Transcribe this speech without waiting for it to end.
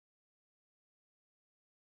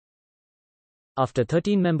After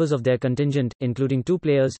 13 members of their contingent, including 2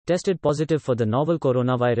 players, tested positive for the novel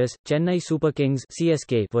coronavirus, Chennai Super Kings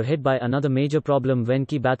 (CSK) were hit by another major problem when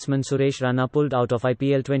key batsman Suresh Raina pulled out of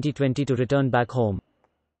IPL 2020 to return back home.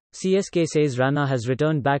 CSK says Raina has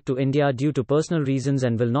returned back to India due to personal reasons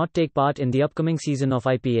and will not take part in the upcoming season of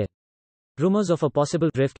IPL. Rumours of a possible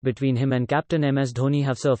rift between him and captain MS Dhoni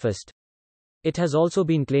have surfaced. It has also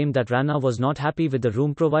been claimed that Raina was not happy with the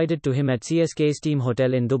room provided to him at CSK's team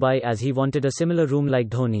hotel in Dubai, as he wanted a similar room like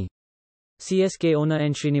Dhoni. CSK owner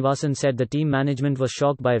N. Srinivasan said the team management was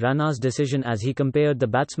shocked by Raina's decision, as he compared the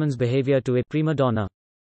batsman's behaviour to a prima donna.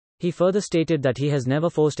 He further stated that he has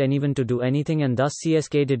never forced anyone to do anything, and thus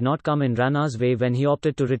CSK did not come in Raina's way when he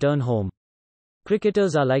opted to return home.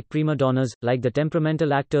 Cricketers are like prima donnas, like the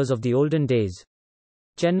temperamental actors of the olden days.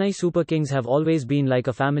 Chennai Super Kings have always been like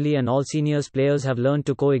a family, and all seniors players have learned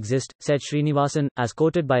to coexist, said Srinivasan, as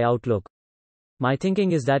quoted by Outlook. My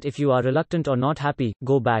thinking is that if you are reluctant or not happy,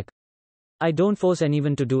 go back. I don't force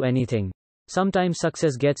anyone to do anything. Sometimes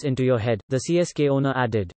success gets into your head, the CSK owner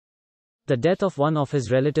added. The death of one of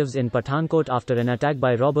his relatives in Pathankot after an attack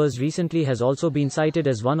by robbers recently has also been cited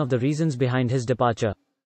as one of the reasons behind his departure.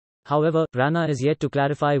 However, Raina is yet to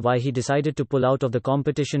clarify why he decided to pull out of the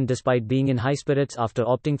competition despite being in high spirits after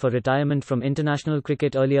opting for retirement from international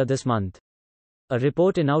cricket earlier this month. A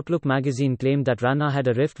report in Outlook magazine claimed that Raina had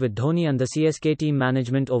a rift with Dhoni and the CSK team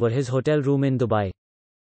management over his hotel room in Dubai.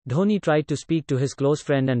 Dhoni tried to speak to his close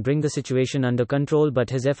friend and bring the situation under control, but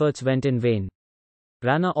his efforts went in vain.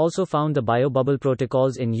 Raina also found the bio-bubble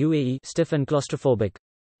protocols in UAE stiff and claustrophobic.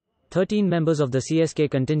 13 members of the CSK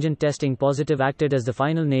contingent testing positive acted as the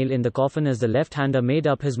final nail in the coffin, as the left-hander made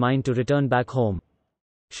up his mind to return back home.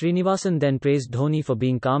 Srinivasan then praised Dhoni for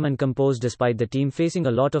being calm and composed despite the team facing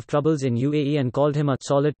a lot of troubles in UAE and called him a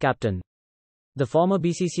solid captain. The former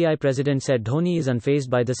BCCI president said Dhoni is unfazed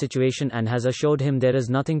by the situation and has assured him there is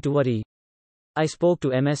nothing to worry. I spoke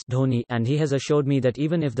to MS Dhoni and he has assured me that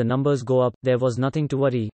even if the numbers go up, there was nothing to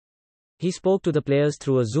worry. He spoke to the players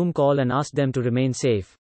through a Zoom call and asked them to remain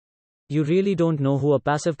safe. You really don't know who a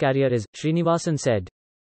passive carrier is, Srinivasan said.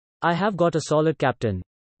 I have got a solid captain.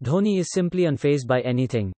 Dhoni is simply unfazed by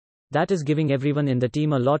anything. That is giving everyone in the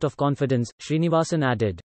team a lot of confidence, Srinivasan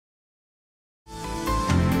added.